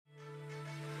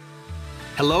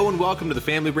Hello and welcome to the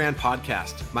Family Brand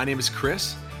Podcast. My name is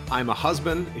Chris. I'm a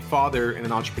husband, a father, and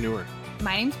an entrepreneur.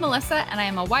 My name's Melissa, and I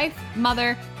am a wife,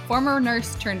 mother, former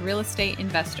nurse turned real estate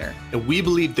investor. And we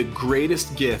believe the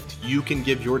greatest gift you can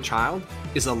give your child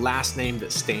is a last name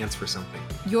that stands for something.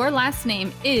 Your last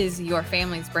name is your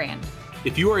family's brand.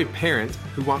 If you are a parent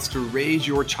who wants to raise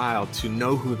your child to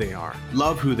know who they are,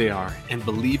 love who they are, and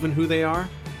believe in who they are,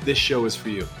 this show is for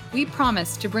you. We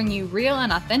promise to bring you real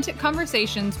and authentic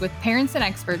conversations with parents and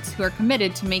experts who are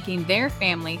committed to making their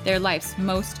family their life's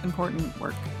most important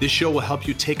work. This show will help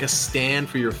you take a stand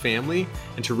for your family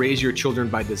and to raise your children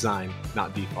by design,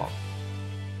 not default.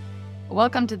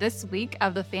 Welcome to this week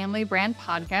of the Family Brand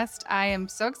Podcast. I am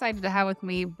so excited to have with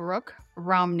me Brooke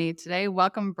Romney today.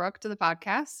 Welcome, Brooke, to the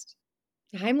podcast.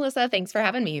 Hi, Melissa. Thanks for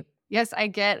having me. Yes,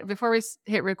 before we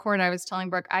hit record, I was telling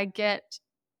Brooke, I get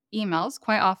emails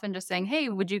quite often just saying, hey,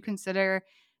 would you consider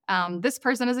this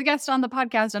person as a guest on the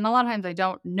podcast? And a lot of times I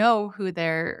don't know who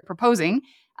they're proposing.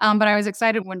 But I was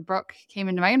excited when Brooke came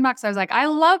into my inbox. I was like, I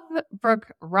love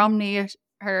Brooke Romney.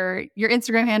 Your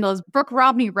Instagram handle is Brooke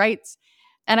Romney Writes.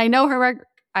 And I know her work.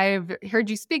 I've heard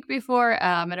you speak before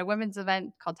at a women's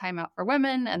event called Time Out for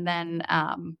Women. And then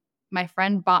my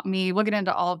friend bought me, we'll get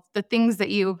into all of the things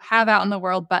that you have out in the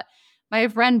world, but my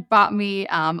friend bought me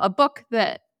a book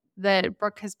that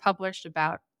Brooke has published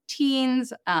about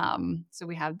teens. So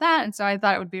we have that. And so I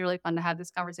thought it would be really fun to have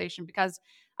this conversation because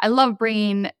I love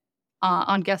bringing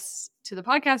on guests to the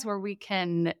podcast where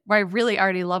I really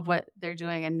already love what they're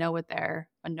doing and know what they're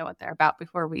about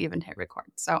before we even hit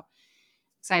record. So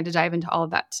excited to dive into all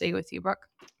of that today with you, Brooke.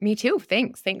 Me too.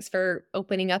 Thanks. Thanks for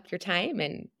opening up your time,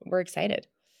 and we're excited.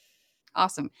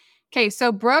 Awesome. Okay,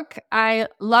 so Brooke, I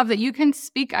love that you can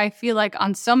speak, I feel like,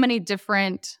 on so many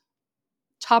different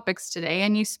topics today,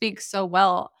 and you speak so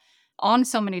well on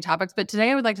so many topics. But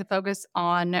today I would like to focus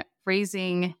on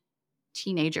raising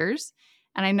teenagers.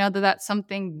 And I know that that's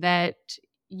something that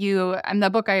and the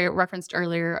book I referenced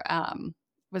earlier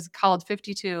was called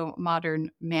 52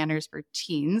 Modern Manners for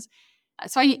Teens.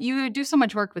 So you do so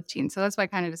much work with teens. So that's why I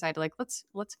kind of decided let's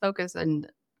focus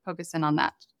in on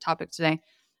that topic today.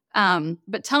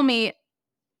 But tell me,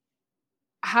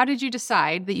 how did you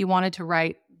decide that you wanted to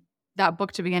write that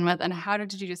book to begin with? And how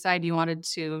did you decide you wanted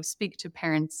to speak to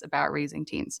parents about raising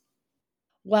teens?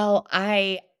 Well,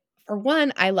 for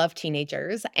one, I love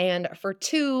teenagers. And for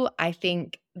two, I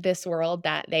think this world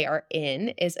that they are in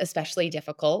is especially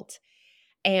difficult.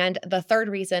 And the third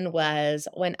reason was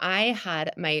when I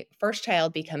had my first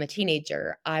child become a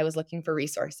teenager, I was looking for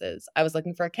resources. I was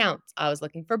looking for accounts. I was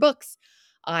looking for books.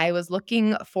 I was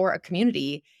looking for a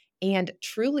community. And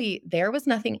truly, there was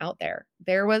nothing out there.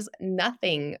 There was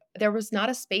nothing. There was not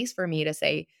a space for me to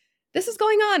say, this is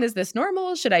going on. Is this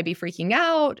normal? Should I be freaking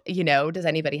out? Does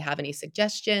anybody have any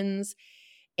suggestions?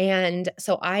 And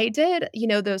so I did,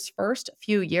 those first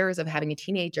few years of having a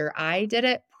teenager, I did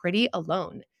it pretty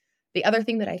alone. The other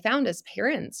thing that I found is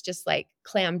parents just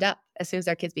clammed up as soon as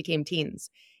our kids became teens.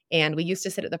 And we used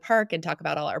to sit at the park and talk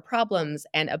about all our problems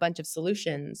and a bunch of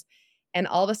solutions. And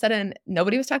all of a sudden,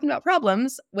 nobody was talking about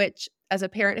problems, which as a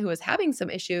parent who was having some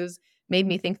issues made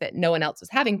me think that no one else was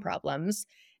having problems.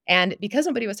 And because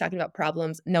nobody was talking about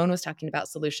problems, no one was talking about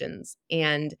solutions.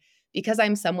 And because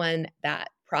I'm someone that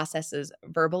processes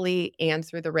verbally and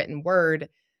through the written word,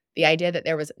 the idea that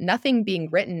there was nothing being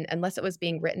written unless it was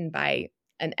being written by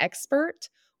an expert,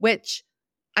 which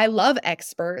I love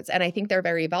experts and I think they're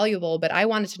very valuable, but I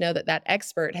wanted to know that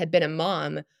expert had been a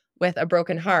mom with a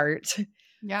broken heart.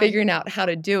 Yeah. Figuring out how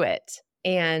to do it.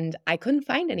 And I couldn't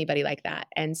find anybody like that.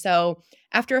 And so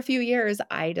after a few years,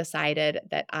 I decided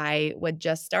that I would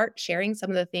just start sharing some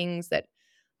of the things that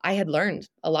I had learned.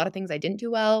 A lot of things I didn't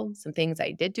do well, some things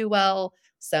I did do well,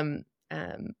 some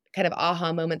kind of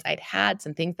aha moments I'd had,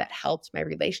 some things that helped my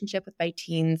relationship with my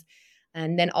teens,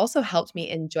 and then also helped me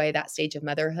enjoy that stage of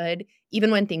motherhood, even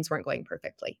when things weren't going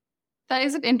perfectly. That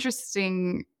is an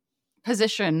interesting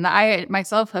position that I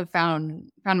myself have found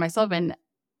myself in.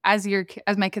 As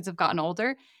my kids have gotten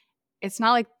older, it's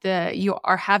not like you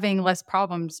are having less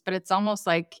problems, but it's almost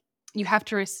like you have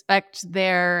to respect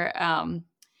them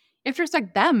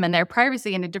and their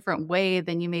privacy in a different way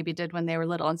than you maybe did when they were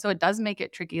little. And so it does make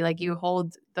it tricky. Like you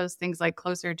hold those things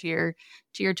closer to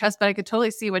your chest, but I could totally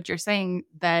see what you're saying,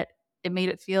 that it made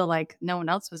it feel like no one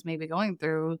else was maybe going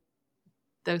through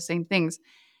those same things.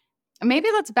 Maybe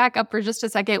let's back up for just a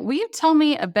second. Will you tell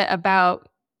me a bit about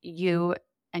you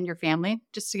and your family,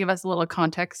 just to give us a little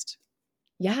context?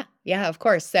 Yeah, of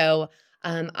course. So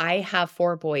I have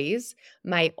 4 boys.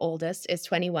 My oldest is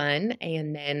 21,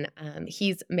 and then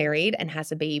he's married and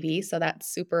has a baby, so that's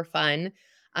super fun.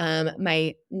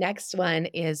 My next one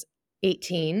is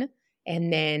 18,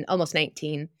 and then almost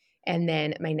 19. And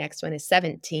then my next one is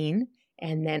 17.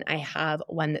 And then I have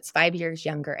one that's 5 years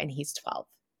younger, and he's 12.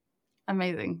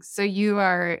 Amazing. So you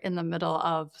are in the middle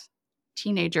of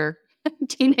teenager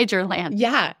land.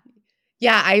 Yeah.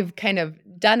 Yeah, I've kind of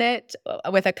done it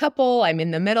with a couple. I'm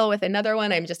in the middle with another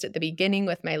one. I'm just at the beginning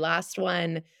with my last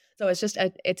one. So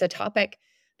it's a topic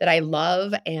that I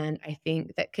love, and I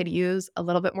think that could use a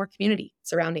little bit more community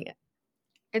surrounding it.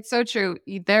 It's so true.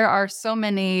 There are so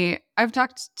many. I've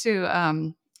talked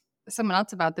to someone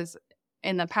else about this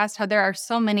in the past, how there are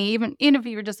so many, even if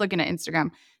you were just looking at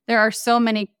Instagram, there are so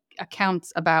many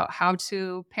accounts about how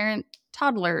to parent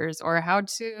toddlers, or how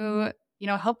to,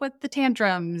 help with the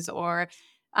tantrums, or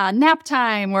nap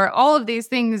time, or all of these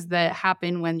things that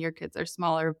happen when your kids are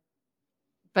smaller,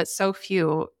 but so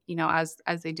few, as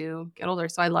they do get older.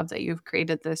 So I love that you've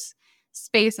created this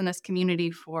space and this community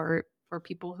for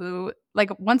people who, like,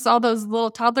 once all those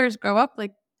little toddlers grow up,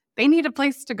 like, they need a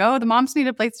place to go. The moms need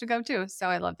a place to go too. So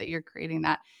I love that you're creating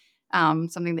that,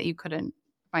 something that you couldn't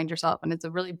find yourself. And it's a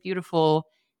really beautiful,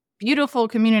 beautiful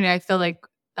community. I feel like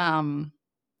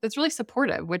it's really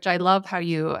supportive, which I love how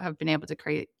you have been able to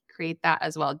create that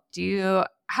as well.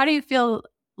 How do you feel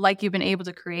like you've been able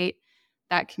to create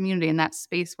that community and that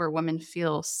space where women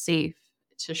feel safe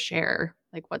to share,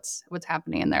 like, what's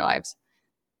happening in their lives?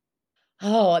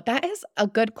 Oh, that is a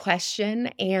good question.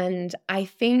 And I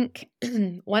think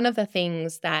one of the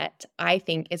things that I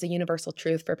think is a universal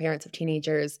truth for parents of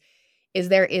teenagers is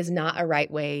there is not a right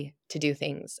way to do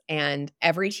things. And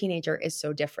every teenager is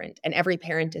so different, and every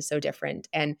parent is so different.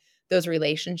 And those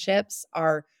relationships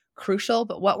are crucial,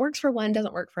 but what works for one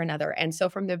doesn't work for another. And so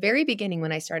from the very beginning,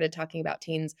 when I started talking about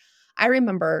teens, I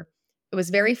remember it was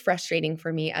very frustrating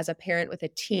for me as a parent with a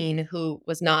teen who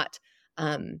was not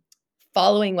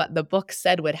following what the book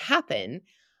said would happen.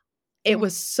 It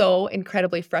was so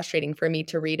incredibly frustrating for me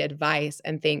to read advice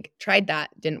and think, tried that,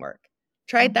 didn't work.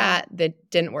 Tried that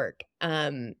didn't work.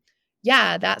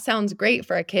 Yeah, that sounds great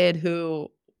for a kid who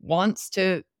wants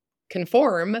to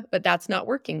conform, but that's not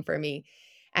working for me.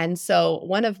 And so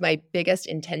one of my biggest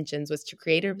intentions was to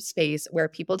create a space where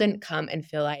people didn't come and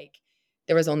feel like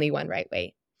there was only one right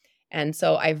way. And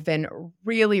so I've been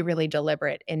really, really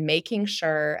deliberate in making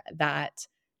sure that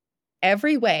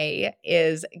every way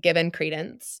is given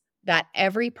credence, that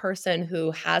every person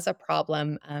who has a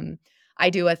problem, I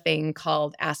do a thing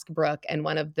called Ask Brooke, and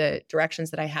one of the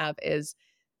directions that I have is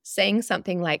saying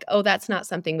something like, oh, that's not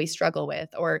something we struggle with,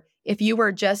 or if you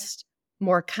were just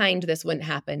more kind, this wouldn't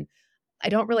happen. I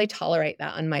don't really tolerate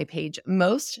that on my page.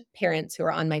 Most parents who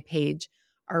are on my page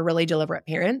are really deliberate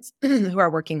parents who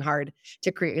are working hard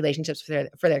to create relationships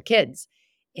for their kids.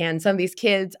 And some of these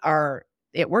kids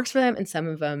it works for them, and some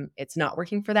of them, it's not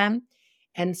working for them.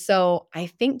 And so I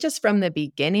think just from the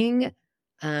beginning,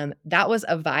 that was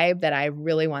a vibe that I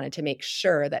really wanted to make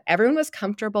sure that everyone was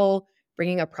comfortable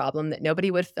bringing a problem, that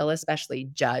nobody would feel especially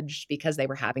judged because they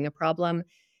were having a problem.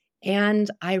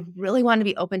 And I really want to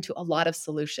be open to a lot of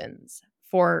solutions.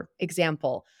 For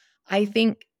example, I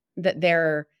think that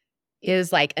there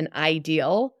is like an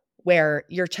ideal where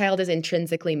your child is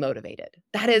intrinsically motivated.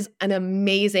 That is an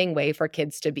amazing way for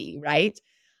kids to be, right?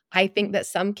 I think that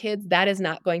some kids, that is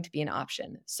not going to be an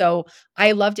option. So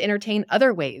I love to entertain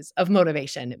other ways of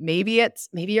motivation. Maybe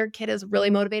your kid is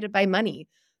really motivated by money.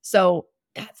 So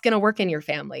that's going to work in your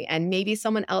family. And maybe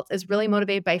someone else is really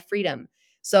motivated by freedom.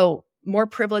 So more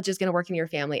privilege is going to work in your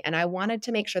family. And I wanted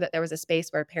to make sure that there was a space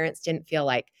where parents didn't feel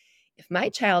like, if my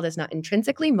child is not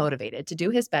intrinsically motivated to do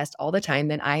his best all the time,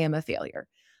 then I am a failure.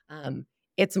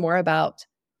 It's more about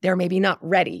they're maybe not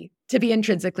ready to be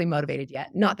intrinsically motivated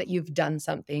yet. Not that you've done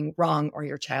something wrong or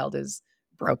your child is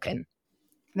broken.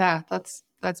 Yeah, that's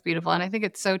beautiful. And I think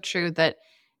it's so true that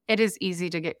it is easy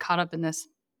to get caught up in this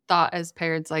thought as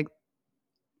parents, like,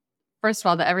 first of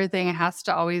all, that everything has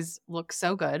to always look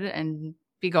so good and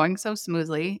be going so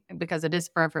smoothly because it is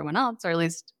for everyone else, or at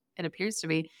least it appears to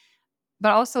be.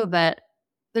 But also that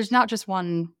there's not just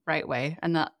one right way,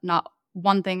 and that not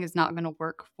one thing is not going to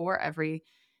work for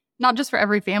not just for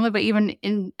every family, but even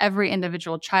in every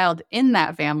individual child in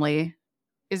that family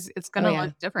it's going to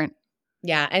look different.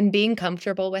 Yeah. And being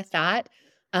comfortable with that,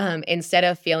 instead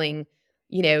of feeling,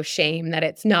 shame that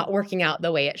it's not working out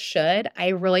the way it should, I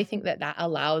really think that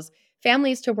allows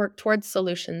families to work towards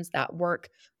solutions that work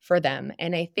for them.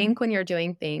 And I think when you're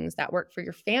doing things that work for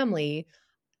your family,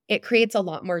 it creates a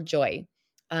lot more joy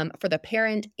for the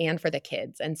parent and for the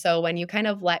kids. And so when you kind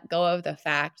of let go of the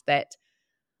fact that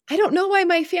I don't know why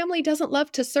my family doesn't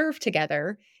love to serve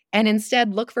together, and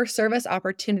instead look for service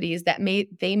opportunities that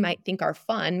they might think are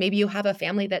fun. Maybe you have a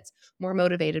family that's more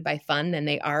motivated by fun than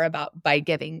they are by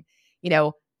giving.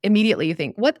 immediately you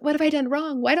think, what have I done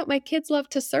wrong? Why don't my kids love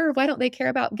to serve? Why don't they care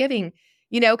about giving?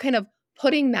 Kind of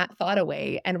putting that thought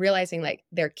away and realizing like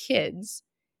they're kids.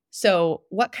 So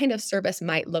what kind of service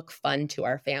might look fun to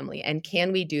our family? And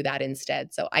can we do that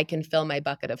instead? So I can fill my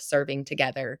bucket of serving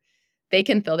together. They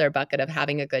can fill their bucket of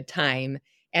having a good time,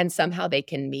 and somehow they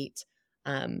can meet.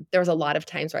 There was a lot of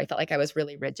times where I felt like I was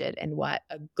really rigid in what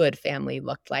a good family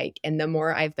looked like. And the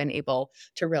more I've been able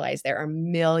to realize there are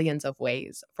millions of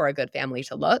ways for a good family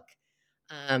to look,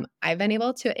 I've been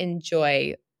able to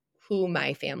enjoy who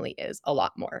my family is a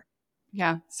lot more.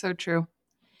 Yeah, so true.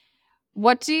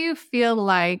 What do you feel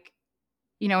like,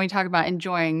 when you talk about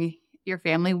enjoying your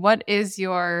family, what is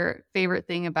your favorite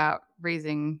thing about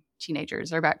raising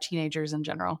teenagers or about teenagers in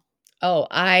general? Oh,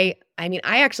 I mean,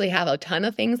 I actually have a ton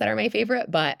of things that are my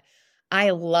favorite, but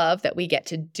I love that we get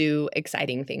to do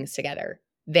exciting things together.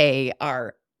 They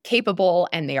are capable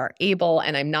and they are able,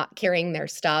 and I'm not carrying their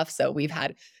stuff. So we've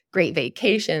had great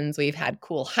vacations, we've had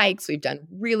cool hikes, we've done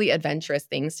really adventurous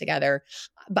things together.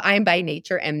 But I'm by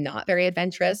nature am not very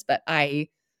adventurous, but I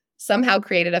somehow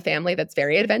created a family that's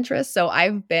very adventurous. So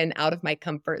I've been out of my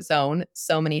comfort zone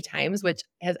so many times, which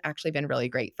has actually been really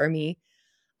great for me.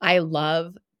 I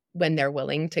love when they're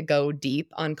willing to go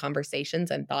deep on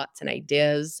conversations and thoughts and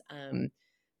ideas.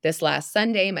 This last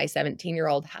Sunday, my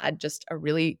 17-year-old had just a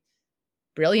really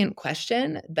brilliant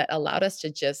question that allowed us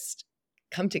to just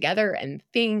come together and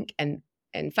think and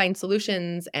find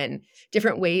solutions and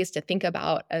different ways to think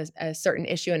about a certain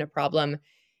issue and a problem.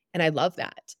 And I love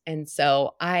that. And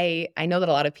so I know that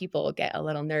a lot of people get a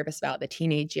little nervous about the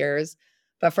teenage years,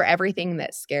 but for everything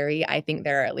that's scary, I think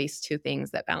there are at least two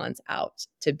things that balance out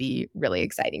to be really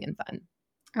exciting and fun.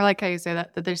 I like how you say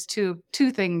that there's two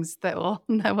things that will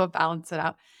balance it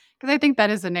out. Because I think that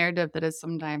is a narrative that is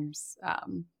sometimes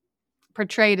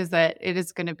portrayed, is that it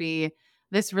is going to be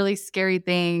this really scary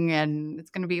thing and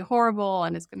it's going to be horrible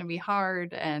and it's going to be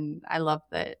hard. And I love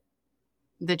that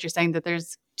you're saying that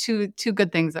there's two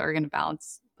good things that are going to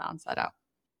balance that out.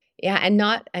 Yeah, and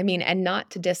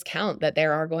not to discount that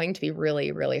there are going to be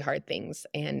really, really hard things,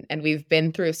 and we've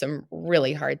been through some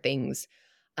really hard things.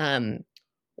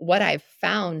 What I've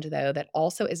found though that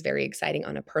also is very exciting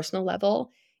on a personal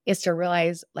level is to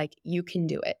realize like you can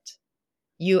do it.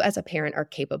 You as a parent are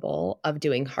capable of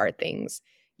doing hard things.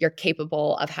 You're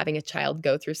capable of having a child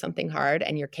go through something hard,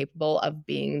 and you're capable of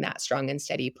being that strong and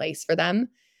steady place for them,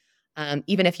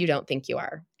 even if you don't think you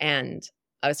are. And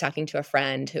I was talking to a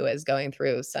friend who is going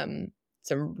through some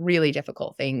really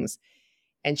difficult things.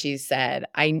 And she said,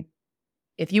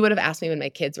 if you would have asked me when my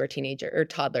kids were teenager or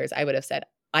toddlers, I would have said,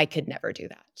 I could never do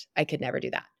that. I could never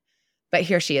do that. But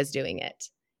here she is doing it.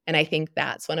 And I think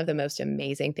that's one of the most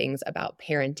amazing things about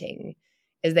parenting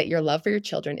is that your love for your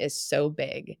children is so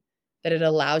big that it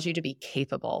allows you to be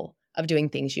capable of doing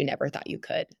things you never thought you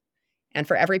could. And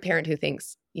for every parent who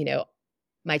thinks,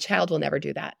 my child will never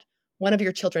do that, one of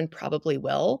your children probably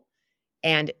will,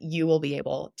 and you will be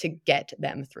able to get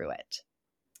them through it.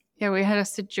 Yeah, we had a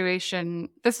situation.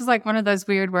 This is like one of those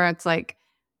weird where it's like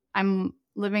I'm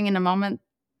living in a moment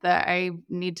that I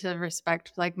need to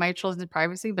respect like my children's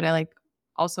privacy, but I like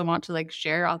also want to like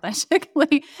share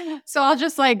authentically. So I'll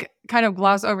just like kind of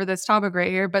gloss over this topic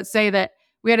right here, but say that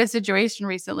we had a situation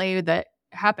recently that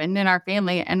happened in our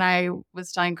family. And I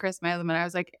was telling Chris, my husband, I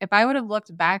was like, if I would have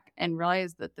looked back and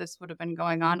realized that this would have been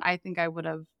going on, I think I would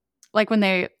have, like when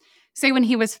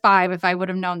he was 5, if I would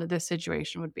have known that this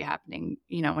situation would be happening,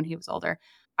 when he was older,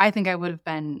 I think I would have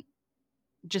been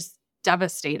just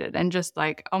devastated and just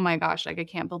like, oh my gosh, like I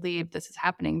can't believe this is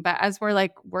happening. But as we're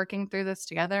like working through this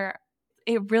together,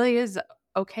 it really is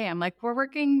okay. I'm like, we're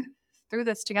working through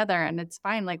this together and it's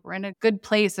fine. Like we're in a good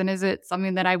place. And is it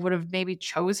something that I would have maybe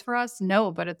chose for us?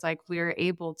 No, but it's like we're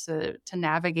able to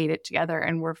navigate it together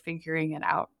and we're figuring it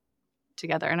out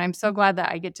together. And I'm so glad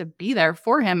that I get to be there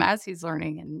for him as he's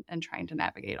learning and trying to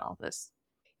navigate all this.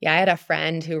 Yeah, I had a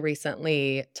friend who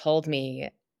recently told me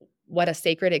what a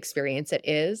sacred experience it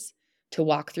is to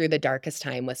walk through the darkest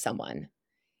time with someone.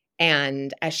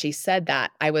 And as she said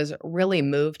that, I was really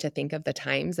moved to think of the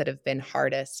times that have been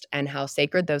hardest and how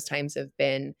sacred those times have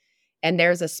been. And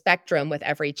there's a spectrum with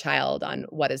every child on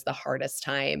what is the hardest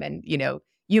time. And,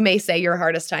 you may say your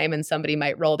hardest time and somebody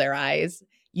might roll their eyes.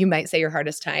 You might say your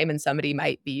hardest time and somebody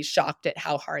might be shocked at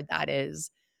how hard that is.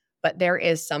 But there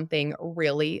is something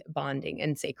really bonding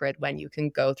and sacred when you can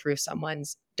go through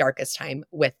someone's darkest time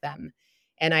with them.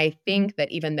 And I think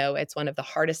that even though it's one of the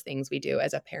hardest things we do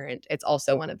as a parent, it's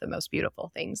also one of the most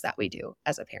beautiful things that we do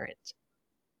as a parent.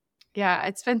 Yeah,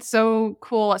 it's been so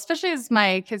cool, especially as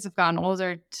my kids have gotten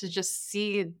older, to just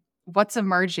see what's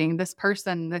emerging. This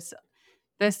person, this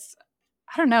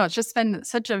I don't know, it's just been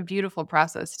such a beautiful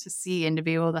process to see and to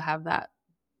be able to have that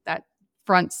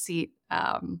front seat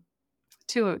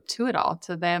to it all,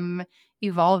 to them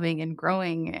evolving and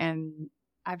growing. And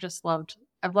I've loved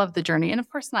the journey. And of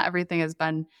course, not everything has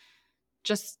been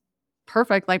just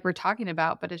perfect like we're talking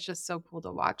about, but it's just so cool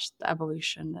to watch the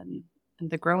evolution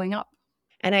and the growing up.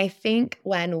 And I think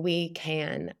when we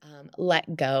can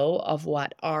let go of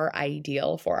what our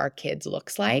ideal for our kids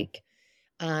looks like,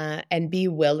 and be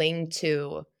willing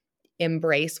to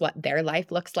embrace what their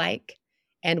life looks like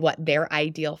and what their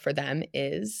ideal for them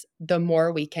is, the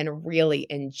more we can really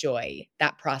enjoy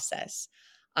that process.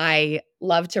 I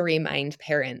love to remind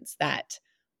parents that,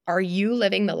 are you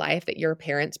living the life that your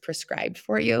parents prescribed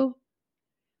for you?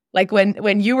 Like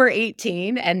when you were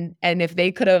 18 and if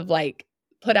they could have like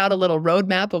put out a little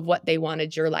roadmap of what they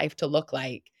wanted your life to look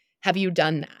like, have you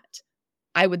done that?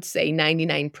 I would say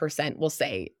 99% will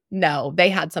say no, they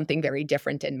had something very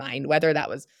different in mind, whether that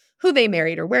was who they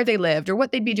married or where they lived or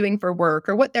what they'd be doing for work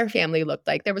or what their family looked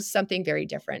like. There was something very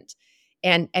different.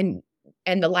 And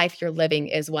the life you're living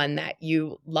is one that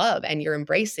you love and you're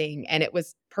embracing, and it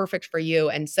was perfect for you.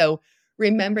 And so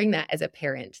remembering that as a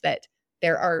parent, that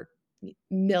there are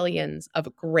millions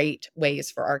of great ways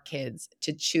for our kids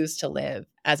to choose to live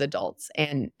as adults,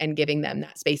 and giving them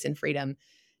that space and freedom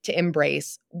to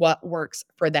embrace what works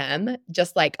for them,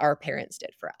 just like our parents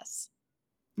did for us.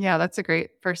 Yeah, that's a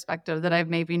great perspective that I've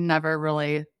maybe never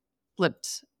really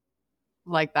flipped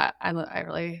like that. I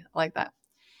really like that.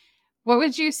 What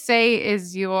would you say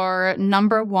is your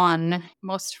number one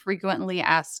most frequently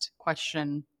asked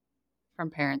question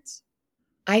from parents?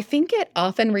 I think it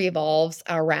often revolves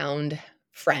around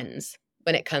friends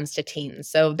when it comes to teens.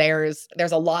 So there's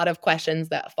a lot of questions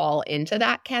that fall into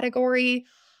that category.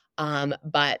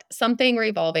 But something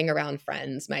revolving around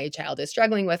friends. My child is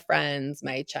struggling with friends.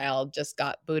 My child just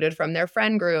got booted from their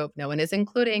friend group. No one is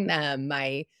including them.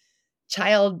 My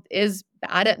child is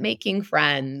bad at making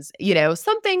friends.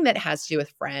 Something that has to do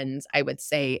with friends, I would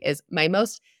say, is my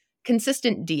most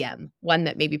consistent DM, one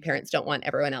that maybe parents don't want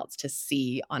everyone else to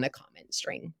see on a comment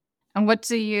string. And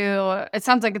it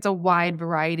sounds like it's a wide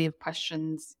variety of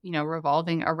questions,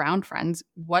 revolving around friends.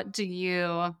 What do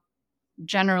you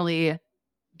generally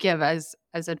give as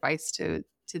advice to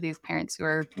these parents who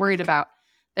are worried about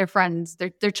their friends,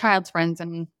 their child's friends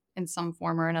in some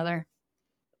form or another?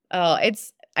 Oh,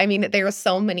 there are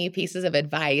so many pieces of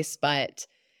advice, but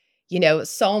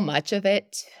so much of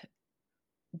it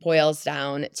boils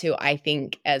down to, I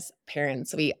think, as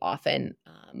parents, we often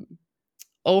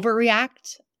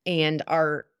overreact and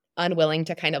are unwilling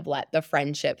to kind of let the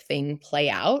friendship thing play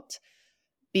out,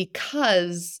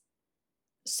 because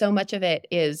so much of it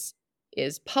is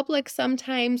public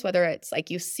sometimes, whether it's like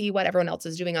you see what everyone else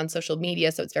is doing on social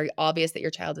media, so it's very obvious that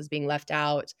your child is being left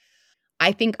out.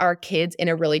 I think our kids, in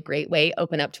a really great way,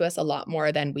 open up to us a lot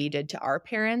more than we did to our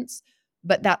parents,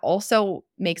 but that also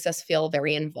makes us feel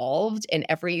very involved in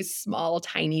every small,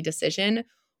 tiny decision,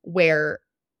 where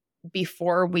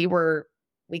before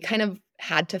we kind of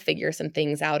had to figure some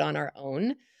things out on our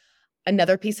own.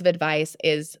 Another piece of advice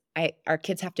is our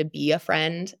kids have to be a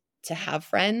friend to have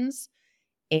friends.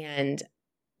 And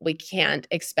we can't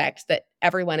expect that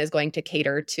everyone is going to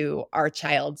cater to our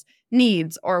child's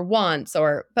needs or wants,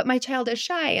 but my child is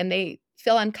shy and they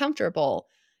feel uncomfortable,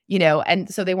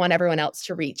 and so they want everyone else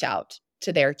to reach out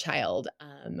to their child.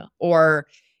 Or,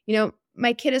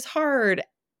 my kid is hard,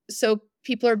 so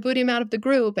people are booting him out of the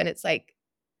group. And it's like,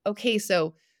 okay,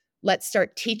 so let's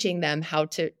start teaching them how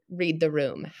to read the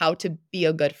room, how to be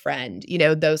a good friend,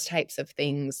 those types of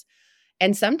things.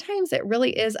 And sometimes it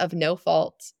really is of no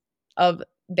fault of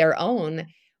their own,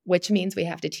 which means we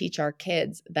have to teach our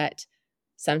kids that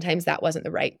sometimes that wasn't the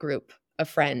right group of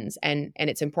friends. And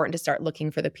it's important to start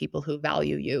looking for the people who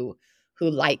value you,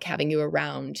 who like having you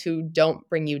around, who don't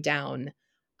bring you down.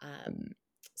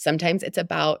 Sometimes it's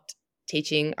about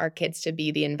teaching our kids to be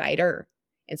the inviter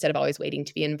instead of always waiting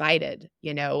to be invited.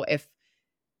 If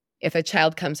a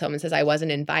child comes home and says, I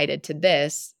wasn't invited to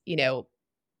this,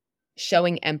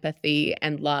 showing empathy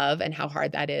and love and how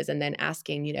hard that is. And then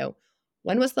asking,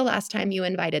 when was the last time you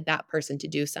invited that person to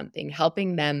do something?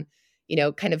 Helping them,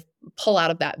 kind of pull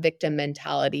out of that victim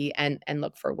mentality and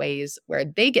look for ways where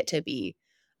they get to be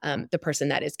the person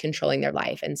that is controlling their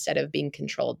life instead of being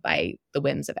controlled by the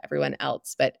whims of everyone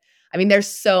else. But there's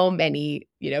so many,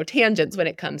 tangents when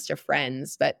it comes to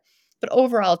friends, but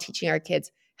overall teaching our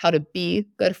kids how to be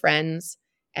good friends,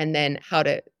 and then how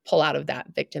to pull out of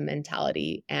that victim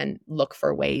mentality and look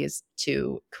for ways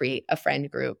to create a friend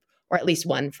group, or at least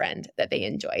one friend that they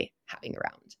enjoy having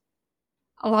around.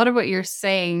 A lot of what you're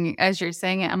saying, as you're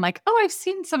saying it, I'm like, oh, I've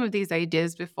seen some of these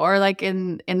ideas before, like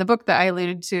in the book that I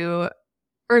alluded to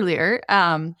earlier.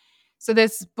 So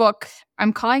this book,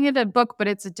 I'm calling it a book, but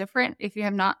it's a different, if you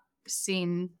have not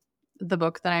seen the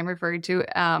book that I'm referring to,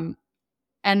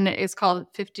 and it's called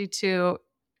 52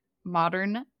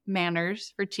 Modern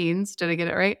Manners for Teens. Did I get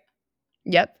it right?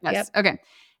 Yep. Yes. Yep. Okay.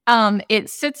 It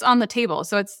sits on the table,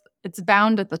 so it's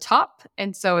bound at the top,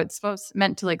 and so it's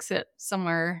meant to like sit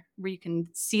somewhere where you can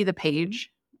see the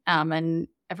page. And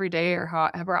every day or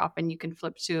however often you can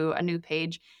flip to a new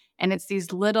page, and it's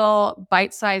these little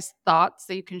bite-sized thoughts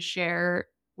that you can share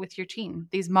with your teen.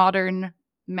 These modern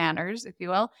manners, if you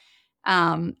will,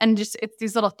 and just it's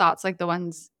these little thoughts like the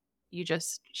ones you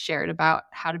just shared about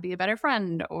how to be a better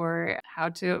friend or how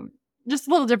to just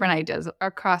little different ideas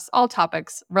across all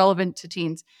topics relevant to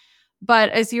teens. But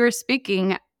as you were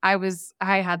speaking, I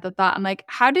had the thought, I'm like,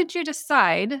 how did you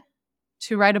decide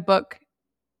to write a book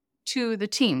to the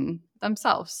teen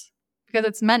themselves? Because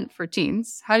it's meant for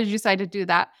teens. How did you decide to do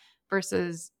that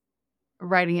versus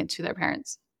writing it to their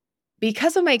parents?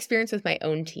 Because of my experience with my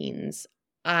own teens,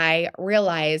 I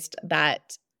realized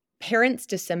that parents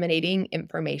disseminating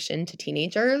information to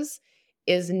teenagers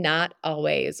is not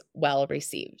always well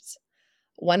received.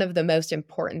 One of the most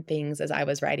important things as I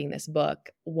was writing this book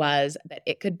was that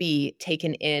it could be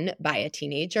taken in by a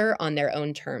teenager on their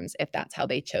own terms if that's how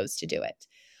they chose to do it.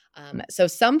 So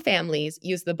some families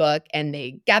use the book and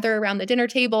they gather around the dinner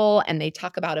table and they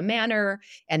talk about a manner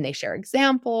and they share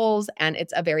examples, and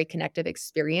it's a very connective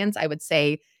experience. I would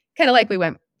say, kind of like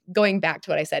going back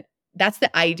to what I said, that's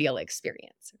the ideal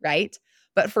experience, right?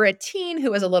 But for a teen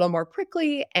who is a little more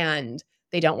prickly and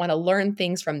they don't want to learn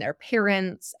things from their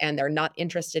parents and they're not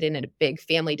interested in a big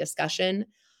family discussion,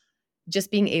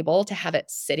 just being able to have it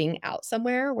sitting out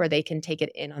somewhere where they can take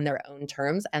it in on their own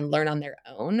terms and learn on their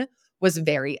own was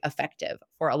very effective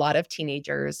for a lot of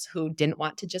teenagers who didn't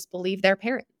want to just believe their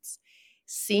parents.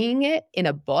 Seeing it in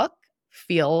a book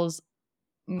feels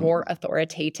more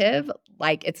authoritative.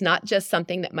 Like it's not just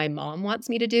something that my mom wants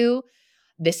me to do.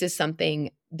 This is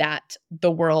something that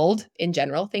the world in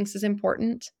general thinks is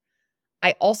important.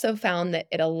 I also found that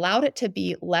it allowed it to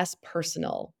be less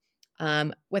personal.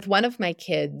 With one of my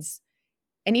kids,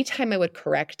 anytime I would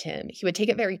correct him, he would take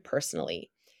it very personally.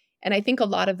 And I think a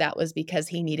lot of that was because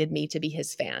he needed me to be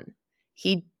his fan.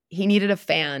 He needed a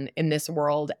fan in this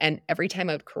world. And every time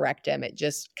I would correct him, it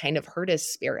just kind of hurt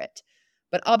his spirit.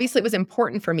 But obviously it was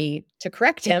important for me to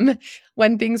correct him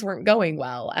when things weren't going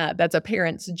well. That's a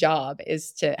parent's job,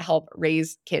 is to help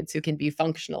raise kids who can be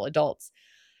functional adults.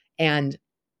 And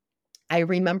I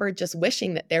remember just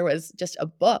wishing that there was just a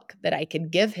book that I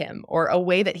could give him or a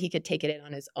way that he could take it in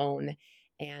on his own.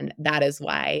 And that is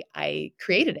why I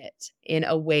created it in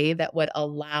a way that would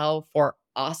allow for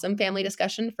awesome family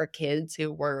discussion for kids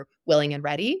who were willing and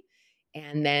ready,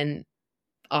 and then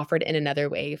offered in another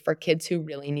way for kids who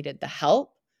really needed the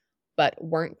help but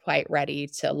weren't quite ready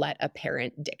to let a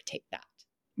parent dictate that.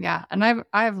 Yeah, and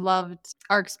I've loved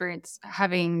our experience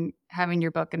having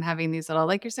your book and having these little,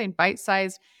 like you're saying,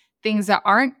 bite-sized things that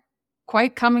aren't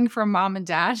quite coming from mom and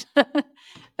dad,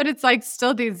 but it's like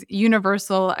still these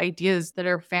universal ideas that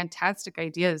are fantastic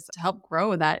ideas to help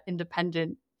grow that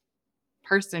independent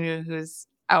person who's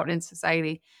out in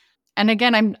society. And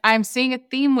again, I'm seeing a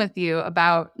theme with you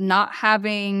about not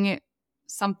having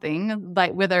something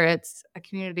like whether it's a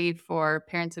community for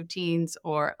parents of teens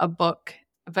or a book,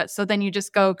 but so then you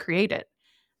just go create it.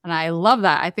 And I love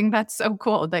that. I think that's so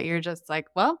cool that you're just like,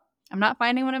 well, I'm not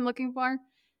finding what I'm looking for.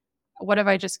 What if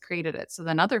I just created it? So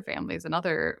then other families and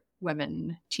other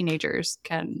women, teenagers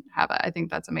can have it. I think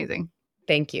that's amazing.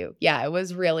 Thank you. Yeah, it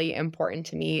was really important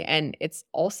to me. And it's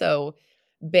also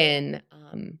been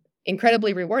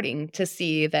incredibly rewarding to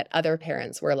see that other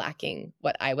parents were lacking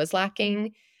what I was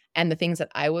lacking, and the things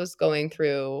that I was going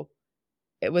through,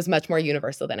 it was much more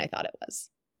universal than I thought it was.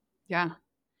 Yeah.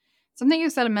 Something you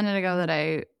said a minute ago that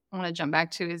I want to jump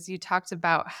back to is you talked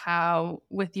about how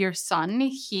with your son,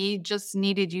 he just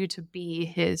needed you to be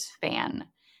his fan.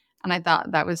 And I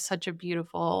thought that was such a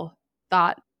beautiful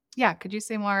thought. Yeah. Could you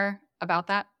say more about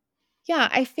that? Yeah,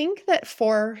 I think that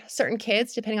for certain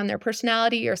kids, depending on their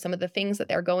personality or some of the things that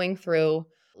they're going through,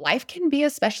 life can be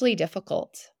especially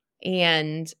difficult.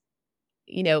 And,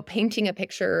 painting a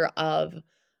picture of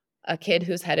a kid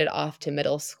who's headed off to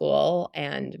middle school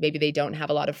and maybe they don't have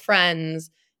a lot of friends,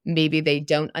 maybe they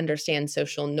don't understand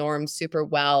social norms super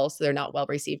well, so they're not well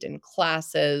received in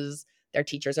classes, their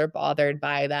teachers are bothered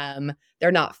by them,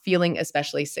 they're not feeling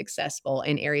especially successful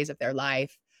in areas of their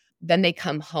life. Then they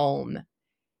come home,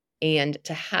 and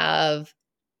to have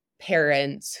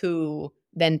parents who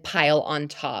then pile on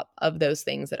top of those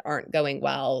things that aren't going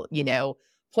well,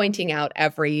 pointing out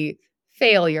every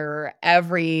failure,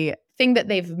 everything that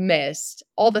they've missed,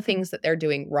 all the things that they're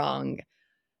doing wrong,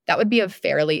 that would be a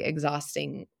fairly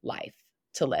exhausting life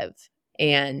to live.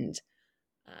 And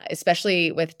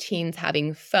especially with teens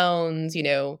having phones,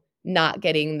 not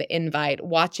getting the invite,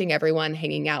 watching everyone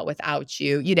hanging out without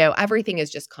you, everything is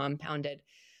just compounded.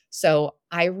 So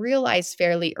I realized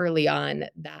fairly early on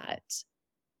that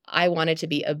I wanted to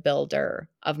be a builder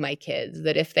of my kids,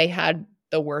 that if they had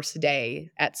the worst day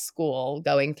at school,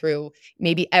 going through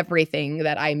maybe everything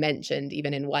that I mentioned,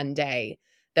 even in one day,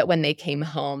 that when they came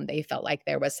home, they felt like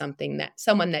there was someone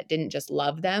that didn't just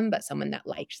love them, but someone that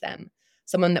liked them,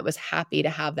 someone that was happy to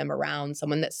have them around,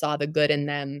 someone that saw the good in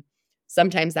them.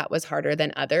 Sometimes that was harder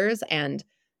than others. And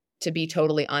to be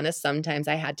totally honest, sometimes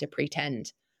I had to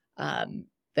pretend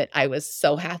that I was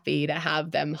so happy to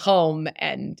have them home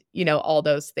and, all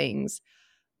those things.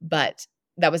 But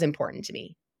that was important to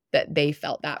me, that they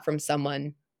felt that from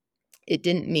someone. It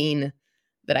didn't mean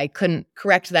that I couldn't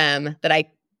correct them, that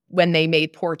when they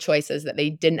made poor choices, that they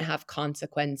didn't have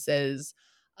consequences,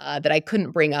 that I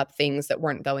couldn't bring up things that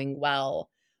weren't going well.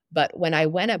 But when I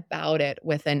went about it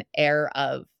with an air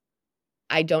of,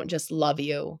 I don't just love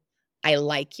you, I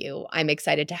like you, I'm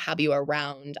excited to have you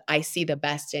around, I see the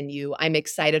best in you, I'm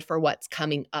excited for what's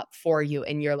coming up for you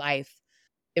in your life,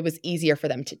 it was easier for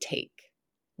them to take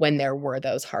when there were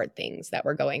those hard things that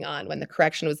were going on, when the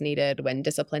correction was needed, when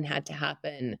discipline had to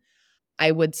happen. I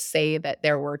would say that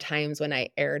there were times when I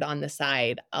erred on the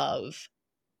side of,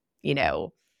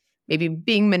 maybe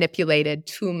being manipulated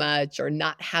too much or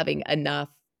not having enough,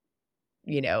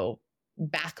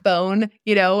 backbone,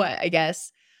 I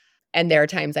guess. And there are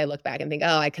times I look back and think,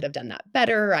 oh, I could have done that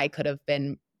better. I could have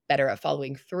been better at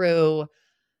following through.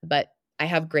 But I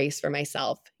have grace for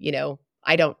myself.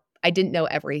 I didn't know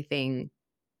everything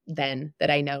then that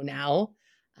I know now.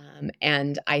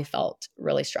 And I felt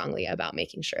really strongly about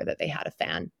making sure that they had a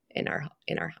fan in our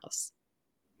house.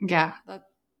 Yeah,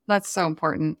 that's so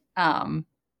important. And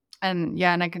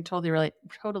I can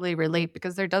totally relate,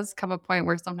 because there does come a point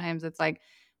where sometimes it's like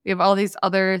we have all these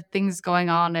other things going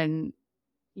on, and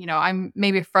I'm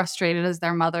maybe frustrated as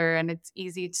their mother, and it's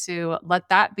easy to let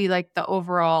that be like the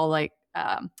overall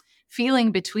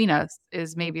feeling between us,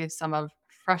 is maybe some of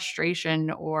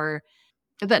frustration, or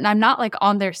that I'm not like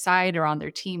on their side or on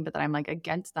their team, but that I'm like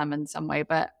against them in some way.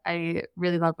 But I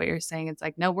really love what you're saying. It's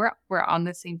like, no, we're on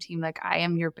the same team. Like, I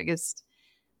am your biggest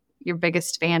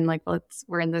fan. Like,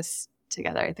 we're in this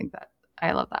together. I think that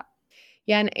I love that.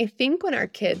 Yeah. And I think when our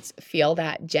kids feel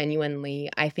that genuinely,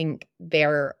 I think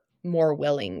they're more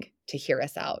willing to hear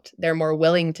us out. They're more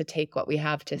willing to take what we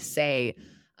have to say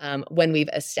when we've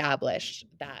established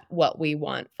that what we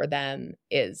want for them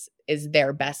is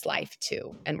their best life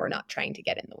too, and we're not trying to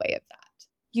get in the way of that.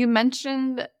 You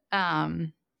mentioned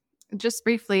just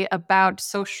briefly about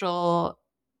social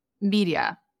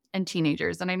media and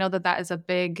teenagers, and I know that is a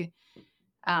big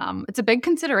it's a big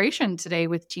consideration today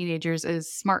with teenagers, is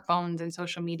smartphones and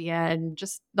social media, and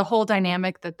just the whole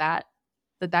dynamic that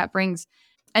brings.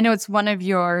 I know it's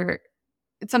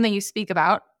it's something you speak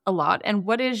about a lot. And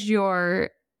what is your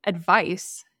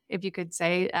advice, if you could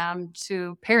say,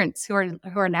 to parents who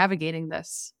are navigating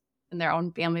this in their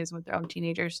own families with their own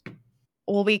teenagers?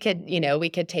 Well, we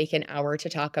could take an hour to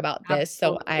talk about this.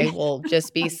 Absolutely. So I will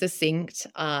just be succinct.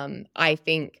 I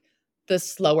think the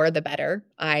slower, the better.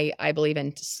 I believe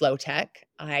in slow tech.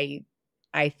 I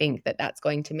think that that's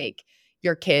going to make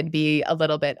your kid be a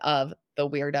little bit of the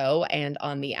weirdo and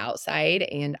on the outside.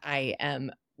 And I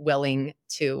am willing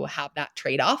to have that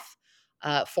trade-off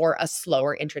for a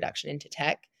slower introduction into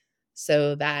tech,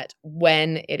 so that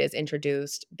when it is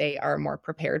introduced, they are more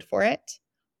prepared for it.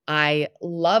 I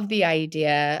love the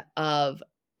idea of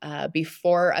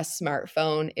before a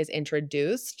smartphone is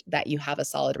introduced, that you have a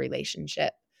solid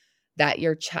relationship, that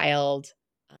your child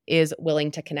is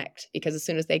willing to connect, because as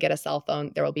soon as they get a cell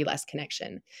phone, there will be less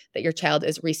connection, that your child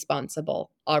is responsible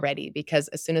already, because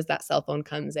as soon as that cell phone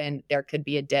comes in, there could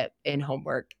be a dip in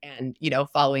homework and,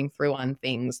 following through on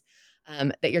things,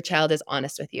 that your child is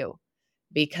honest with you,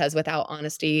 because without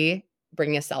honesty,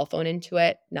 bringing a cell phone into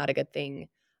it, not a good thing,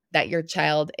 that your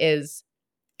child is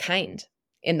kind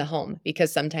in the home,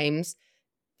 because sometimes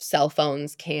cell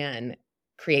phones can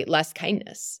create less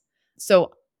kindness.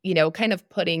 So kind of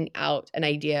putting out an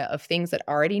idea of things that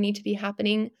already need to be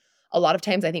happening. A lot of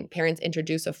times I think parents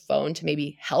introduce a phone to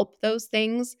maybe help those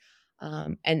things.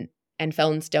 And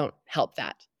phones don't help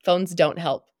that. Phones don't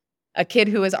help a kid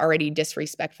who is already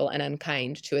disrespectful and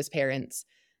unkind to his parents.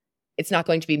 It's not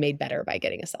going to be made better by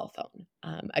getting a cell phone.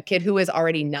 A kid who is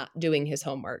already not doing his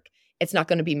homework it's not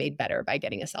going to be made better by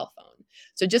getting a cell phone.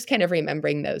 So just kind of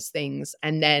remembering those things,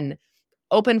 and then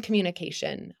open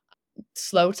communication,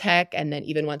 slow tech. And then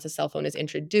even once a cell phone is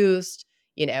introduced,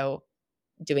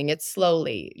 doing it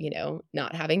slowly,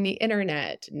 not having the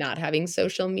internet, not having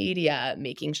social media,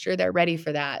 making sure they're ready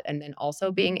for that. And then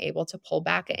also being able to pull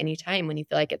back at any time when you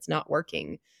feel like it's not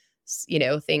working.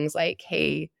 Things like,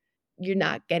 hey, you're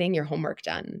not getting your homework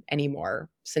done anymore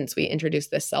since we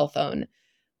introduced this cell phone.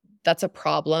 That's a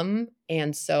problem.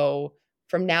 And so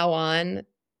from now on,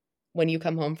 when you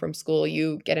come home from school,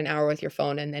 you get an hour with your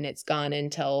phone and then it's gone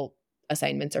until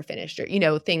assignments are finished,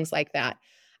 or, things like that.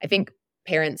 I think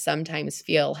parents sometimes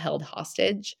feel held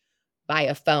hostage by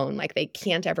a phone, like they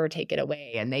can't ever take it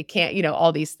away and they can't,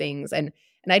 all these things. And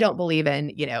I don't believe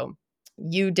in,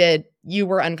 you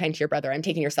were unkind to your brother, I'm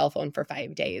taking your cell phone for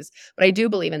 5 days. But I do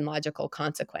believe in logical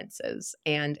consequences.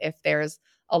 And if there's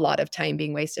a lot of time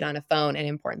being wasted on a phone and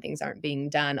important things aren't being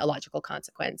done, a logical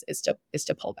consequence is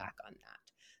to pull back on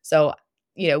that. So,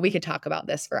 we could talk about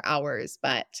this for hours,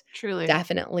 but Truly.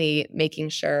 Definitely making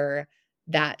sure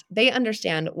that they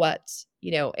understand what,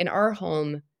 in our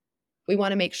home, we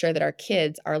want to make sure that our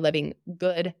kids are living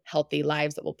good, healthy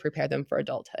lives that will prepare them for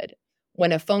adulthood.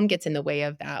 When a phone gets in the way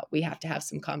of that, we have to have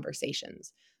some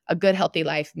conversations. A good, healthy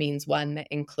life means one that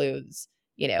includes,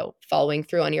 following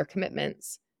through on your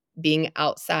commitments, being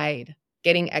outside,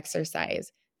 getting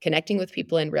exercise, connecting with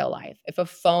people in real life. If a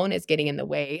phone is getting in the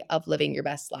way of living your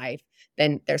best life,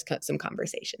 then there's some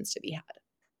conversations to be had.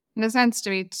 And it sounds to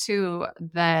me too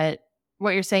that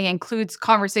what you're saying includes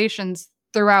conversations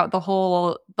throughout the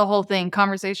whole thing.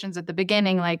 Conversations at the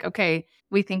beginning, like, okay,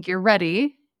 we think you're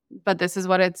ready, but this is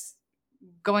what it's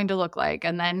going to look like.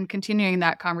 And then continuing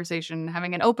that conversation,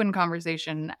 having an open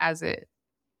conversation as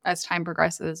time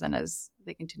progresses and as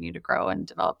they continue to grow and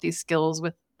develop these skills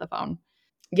with the phone.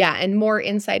 Yeah. And more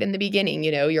insight in the beginning,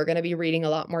 you're going to be reading a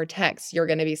lot more text. You're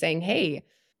going to be saying, hey,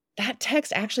 that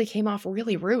text actually came off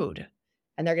really rude.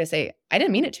 And they're going to say, I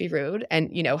didn't mean it to be rude. And,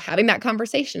 having that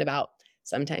conversation about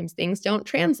sometimes things don't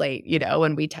translate,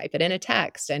 when we type it in a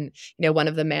text. And, one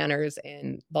of the manners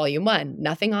in volume 1,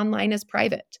 nothing online is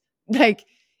private. Like,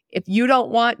 if you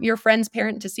don't want your friend's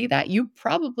parent to see that, you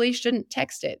probably shouldn't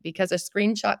text it because a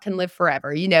screenshot can live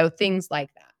forever, things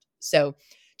like that. So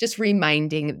just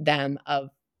reminding them of,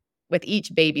 with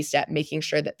each baby step, making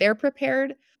sure that they're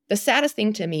prepared. The saddest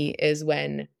thing to me is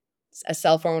when a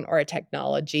cell phone or a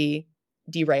technology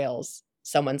derails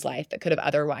someone's life that could have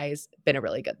otherwise been a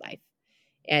really good life,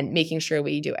 and making sure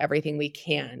we do everything we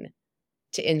can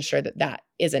to ensure that that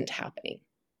isn't happening.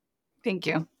 Thank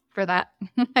you for that.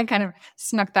 I kind of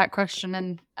snuck that question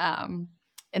in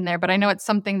there, but I know it's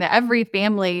something that every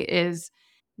family is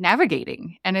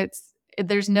navigating, and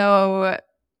there's no,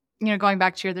 going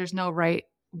back to there's no right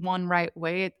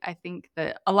way. I think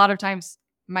that a lot of times,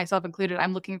 myself included,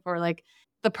 I'm looking for like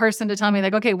the person to tell me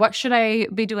like, okay, what should I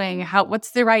be doing? What's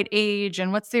the right age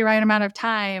and what's the right amount of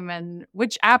time and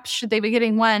which apps should they be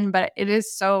getting when? But it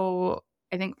is so,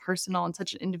 I think, personal and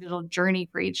such an individual journey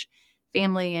for each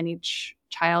family and each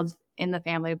child in the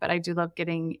family. But I do love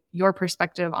getting your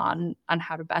perspective on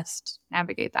how to best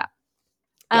navigate that.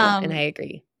 Yeah, and I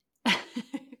agree.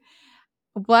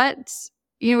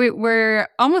 We're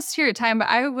almost here at time, but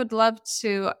I would love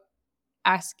to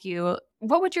ask you,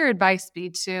 what would your advice be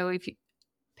to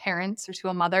parents or to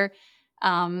a mother,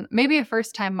 maybe a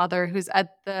first-time mother who's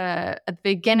at the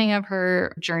beginning of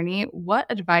her journey? What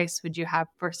advice would you have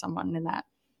for someone in that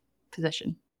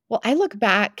position? Well, I look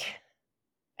back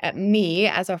at me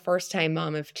as a first-time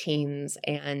mom of teens,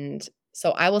 and so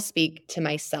I will speak to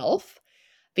myself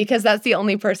because that's the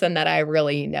only person that I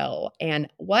really know. And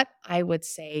what I would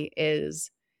say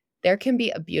is there can be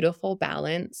a beautiful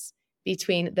balance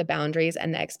between the boundaries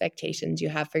and the expectations you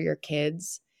have for your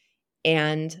kids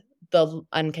and the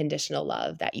unconditional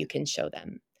love that you can show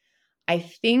them. I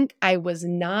think I was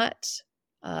not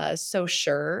so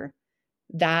sure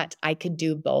that I could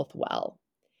do both well.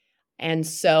 And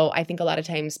so I think a lot of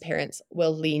times parents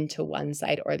will lean to one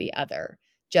side or the other.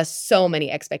 Just so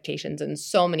many expectations and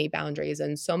so many boundaries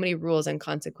and so many rules and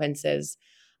consequences,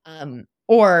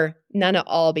 or none at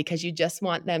all because you just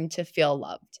want them to feel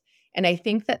loved. And I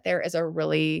think that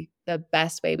the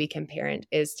best way we can parent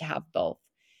is to have both.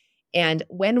 And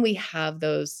when we have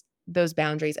those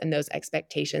boundaries and those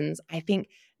expectations, I think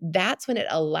that's when it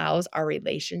allows our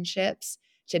relationships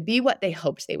to be what they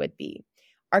hoped they would be.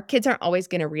 Our kids aren't always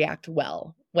going to react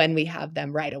well when we have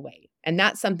them right away. And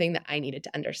that's something that I needed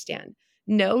to understand.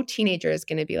 No teenager is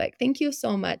going to be like, thank you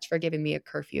so much for giving me a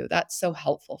curfew. That's so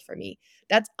helpful for me.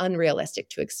 That's unrealistic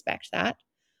to expect that.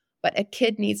 But a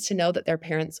kid needs to know that their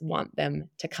parents want them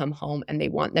to come home and they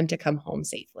want them to come home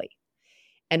safely.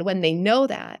 And when they know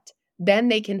that, then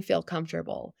they can feel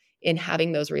comfortable in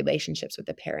having those relationships with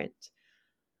the parent.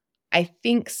 I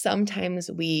think sometimes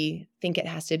we think it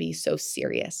has to be so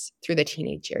serious through the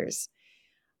teenage years,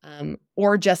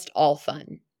 or just all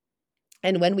fun.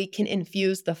 And when we can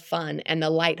infuse the fun and the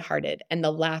lighthearted and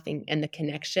the laughing and the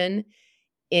connection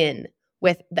in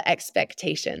with the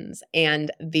expectations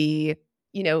and the,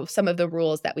 some of the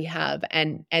rules that we have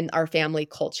and our family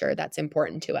culture that's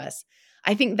important to us,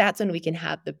 I think that's when we can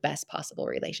have the best possible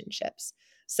relationships.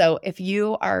 So if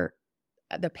you are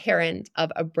the parent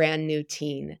of a brand new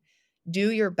teen,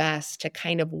 do your best to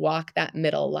kind of walk that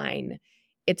middle line.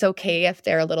 It's okay if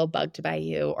they're a little bugged by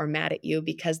you or mad at you,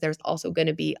 because there's also going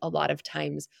to be a lot of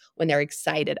times when they're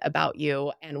excited about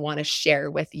you and want to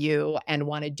share with you and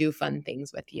want to do fun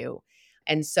things with you.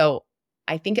 And so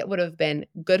I think it would have been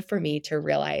good for me to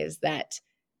realize that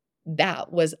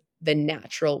that was the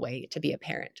natural way to be a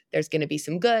parent. There's going to be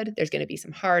some good, there's going to be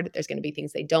some hard, there's going to be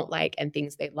things they don't like and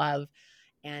things they love.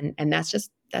 And that's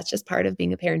just part of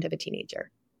being a parent of a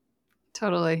teenager.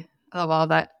 Totally. I love all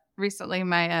that. Recently,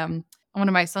 one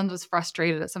of my sons was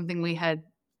frustrated at something we had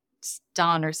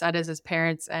done or said as his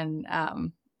parents. And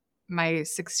my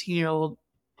 16-year-old,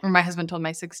 or my husband told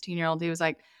my 16-year-old, he was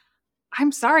like,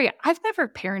 I'm sorry, I've never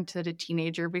parented a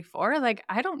teenager before. Like,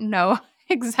 I don't know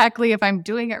exactly if I'm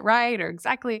doing it right or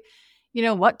exactly,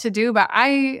 what to do, but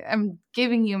I am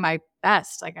giving you my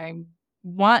best. Like, I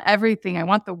want everything. I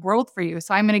want the world for you.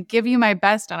 So I'm going to give you my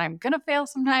best, and I'm going to fail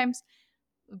sometimes,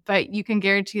 but you can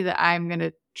guarantee that I'm going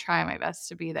to try my best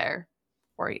to be there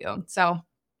for you. So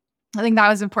I think that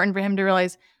was important for him to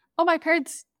realize, oh, my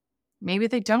parents, maybe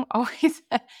they don't always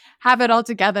have it all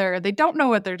together. They don't know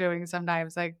what they're doing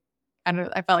sometimes. Like, I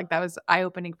felt like that was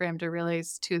eye-opening for him to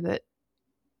realize too, that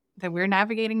we're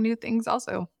navigating new things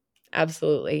also.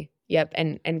 Absolutely. Yep.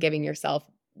 And giving yourself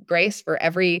grace for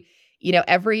every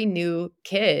new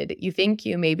kid. You think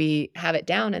you maybe have it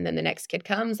down, and then the next kid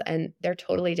comes and they're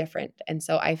totally different. And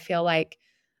so I feel like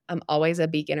I'm always a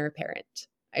beginner parent.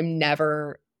 I'm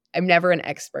never an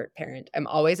expert parent. I'm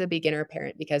always a beginner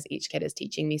parent because each kid is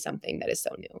teaching me something that is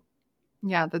so new.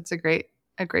 Yeah, that's a great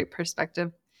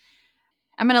perspective.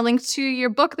 I'm going to link to your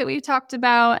book that we talked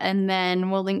about, and then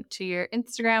we'll link to your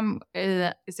Instagram.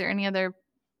 Is there any other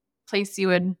place you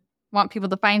would want people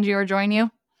to find you or join you?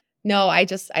 No, I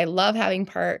love having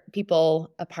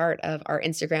people a part of our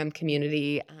Instagram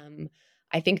community.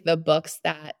 I think the books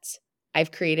that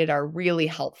I've created are really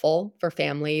helpful for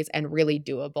families and really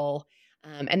doable.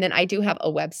 And then I do have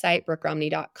a website,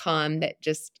 brookeromney.com, that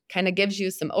just kind of gives you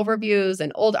some overviews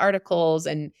and old articles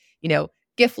and,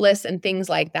 gift lists and things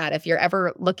like that. If you're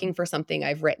ever looking for something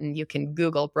I've written, you can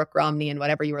Google Brooke Romney and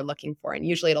whatever you were looking for, and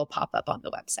usually it'll pop up on the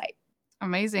website.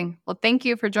 Amazing. Well, thank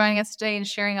you for joining us today and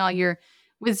sharing all your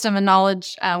wisdom and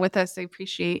knowledge with us. I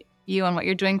appreciate you and what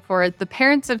you're doing for the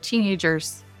parents of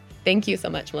teenagers. Thank you so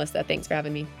much, Melissa. Thanks for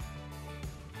having me.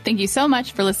 Thank you so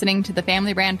much for listening to the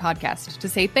Family Brand Podcast. To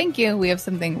say thank you, we have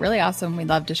something really awesome we'd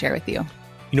love to share with you.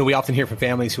 We often hear from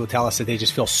families who will tell us that they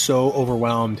just feel so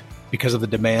overwhelmed because of the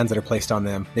demands that are placed on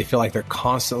them. They feel like they're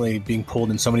constantly being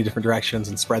pulled in so many different directions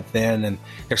and spread thin, and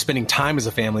they're spending time as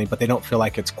a family, but they don't feel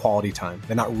like it's quality time.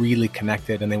 They're not really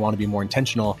connected, and they want to be more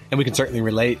intentional. And we can certainly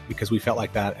relate because we felt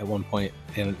like that at one point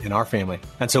in our family.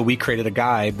 And so we created a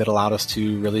guide that allowed us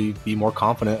to really be more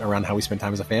confident around how we spend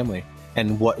time as a family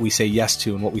and what we say yes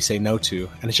to and what we say no to.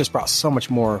 And it's just brought so much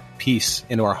more peace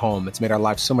into our home. It's made our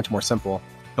lives so much more simple,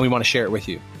 and we want to share it with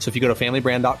you. So if you go to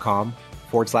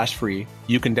familybrand.com/free,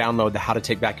 you can download the How to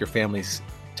Take Back Your Family's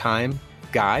Time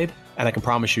guide. And I can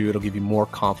promise you it'll give you more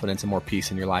confidence and more peace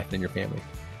in your life and in your family.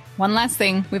 One last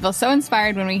thing, we feel so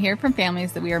inspired when we hear from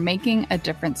families that we are making a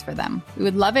difference for them. We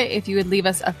would love it if you would leave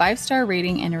us a 5-star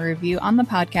rating and a review on the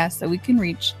podcast so we can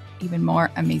reach even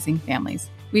more amazing families.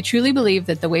 We truly believe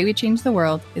that the way we change the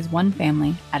world is one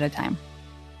family at a time.